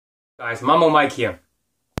Guys, Mamo Mike here.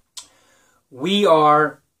 We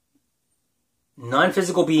are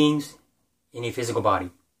non-physical beings in a physical body.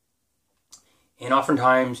 And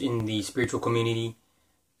oftentimes in the spiritual community,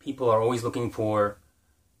 people are always looking for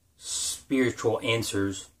spiritual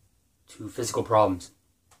answers to physical problems.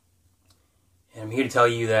 And I'm here to tell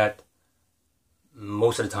you that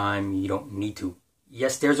most of the time you don't need to.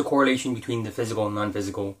 Yes, there's a correlation between the physical and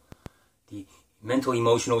non-physical. The mental,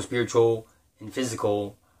 emotional, spiritual, and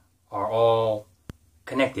physical are all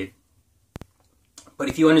connected. But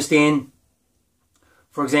if you understand,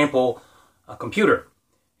 for example, a computer,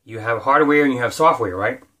 you have hardware and you have software,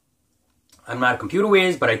 right? I'm not a computer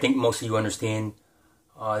whiz, but I think most of you understand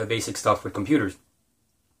the basic stuff with computers.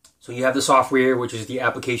 So you have the software, which is the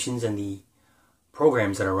applications and the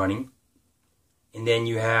programs that are running. And then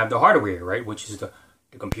you have the hardware, right? Which is the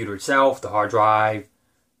computer itself, the hard drive,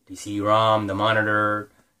 the CD-ROM, the monitor,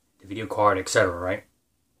 the video card, etc., right?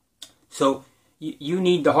 So you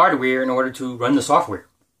need the hardware in order to run the software.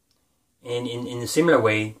 And in a similar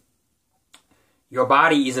way, your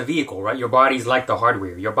body is a vehicle, right? Your body is like the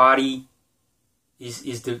hardware. Your body is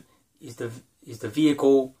the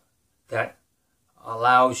vehicle that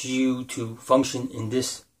allows you to function in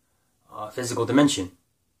this physical dimension.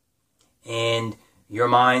 And your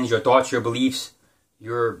minds, your thoughts, your beliefs,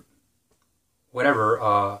 your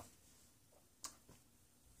whatever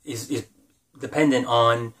is dependent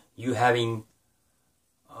on you having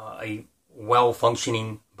a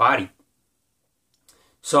well-functioning body.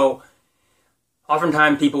 So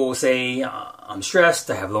oftentimes people will say, I'm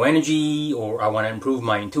stressed, I have low energy, or I want to improve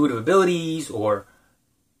my intuitive abilities, or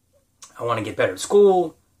I want to get better at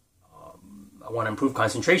school, I want to improve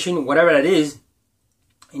concentration, whatever that is.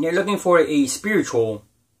 And they're looking for a spiritual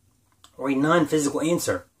or a non-physical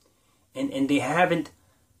answer. And they haven't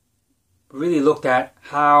really looked at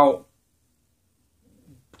how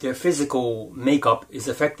their physical makeup is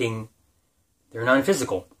affecting their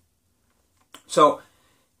non-physical. So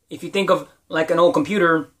if you think of like an old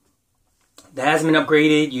computer that hasn't been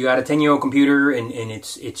upgraded, you got a 10-year-old computer and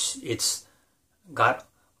it's got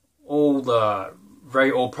old,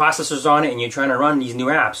 very old processors on it, and you're trying to run these new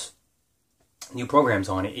apps, new programs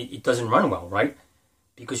on it, it doesn't run well, right?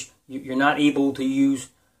 Because you're not able to use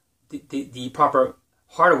the proper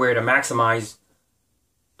hardware to maximize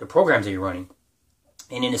the programs that you're running.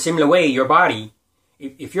 And in a similar way, your body,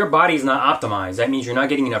 if your body is not optimized, that means you're not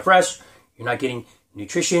getting enough rest, you're not getting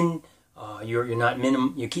nutrition, you're not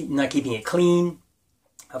keeping it clean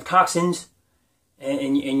of toxins,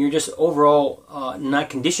 and you're just overall not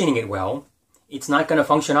conditioning it well, it's not going to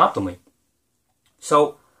function optimally.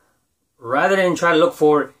 So rather than try to look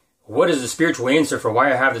for what is the spiritual answer for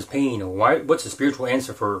why I have this pain, or what's the spiritual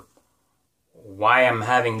answer for why I'm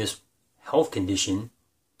having this health condition,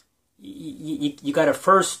 you got to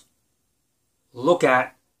first look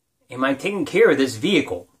at, am I taking care of this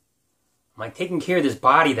vehicle? Am I taking care of this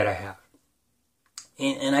body that I have?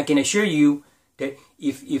 And I can assure you that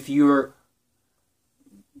if you're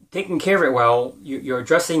taking care of it well, you're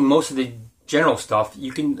addressing most of the general stuff,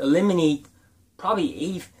 you can eliminate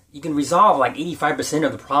probably you can resolve like 85%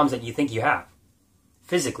 of the problems that you think you have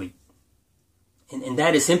physically. And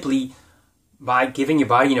that is simply by giving your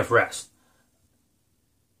body enough rest,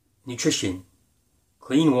 nutrition,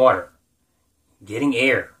 clean water, getting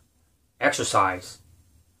air, exercise.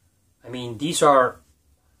 I mean, these are,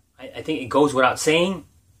 I think it goes without saying,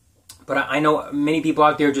 but I know many people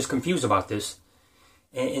out there are just confused about this.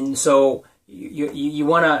 And so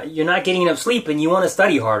you're not getting enough sleep and you want to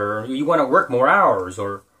study harder, or you want to work more hours,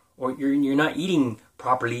 or you're not eating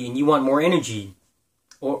properly and you want more energy,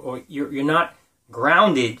 or you're not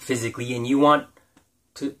grounded physically and you want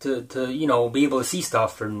to be able to see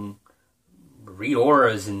stuff and read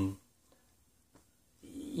auras and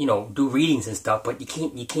do readings and stuff, but you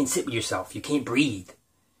can't sit with yourself, you can't breathe,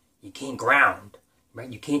 you can't ground,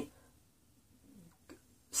 right? You can't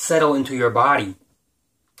settle into your body,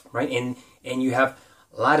 right? And you have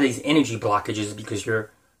a lot of these energy blockages because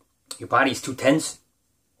your body is too tense,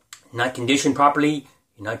 not conditioned properly,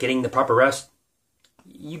 you're not getting the proper rest.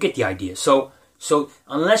 You get the idea. So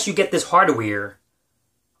unless you get this hardware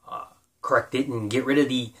corrected and get rid of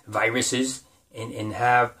the viruses and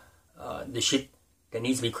have the shit that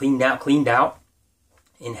needs to be cleaned out,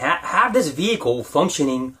 and have this vehicle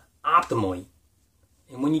functioning optimally.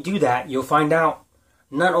 And when you do that, you'll find out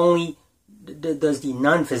not only does the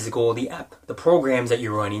non-physical, the programs that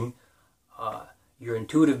you're running, your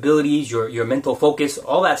intuitive abilities, your mental focus,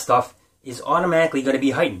 all that stuff is automatically going to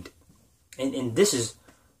be heightened. And this is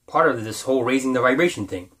part of this whole raising the vibration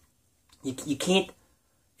thing. You can't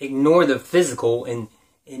ignore the physical and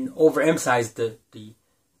overemphasize the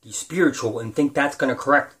the spiritual and think that's going to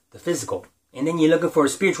correct the physical. And then you're looking for a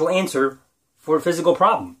spiritual answer for a physical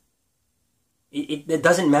problem. It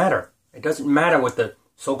doesn't matter. It doesn't matter what the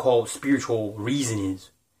so-called spiritual reason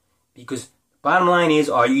is. Because bottom line is,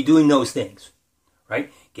 are you doing those things?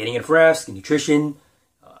 Right? Getting enough rest, nutrition,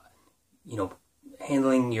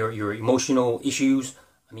 handling your emotional issues.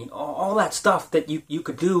 I mean, all that stuff that you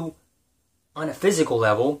could do on a physical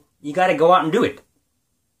level, you got to go out and do it.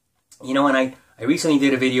 And I recently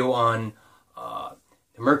did a video on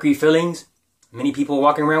the mercury fillings. Many people are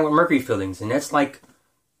walking around with mercury fillings, and that's like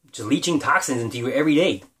just leaching toxins into you every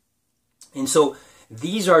day. And so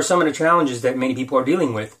these are some of the challenges that many people are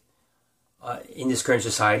dealing with in this current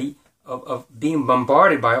society of being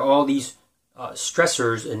bombarded by all these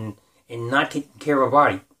stressors and not taking care of our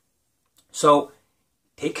body. So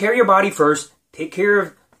take care of your body first. Take care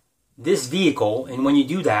of this vehicle. And when you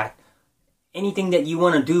do that, anything that you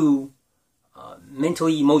want to do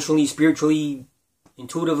mentally, emotionally, spiritually,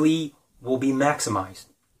 intuitively will be maximized.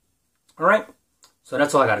 All right? So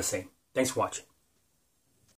that's all I got to say. Thanks for watching.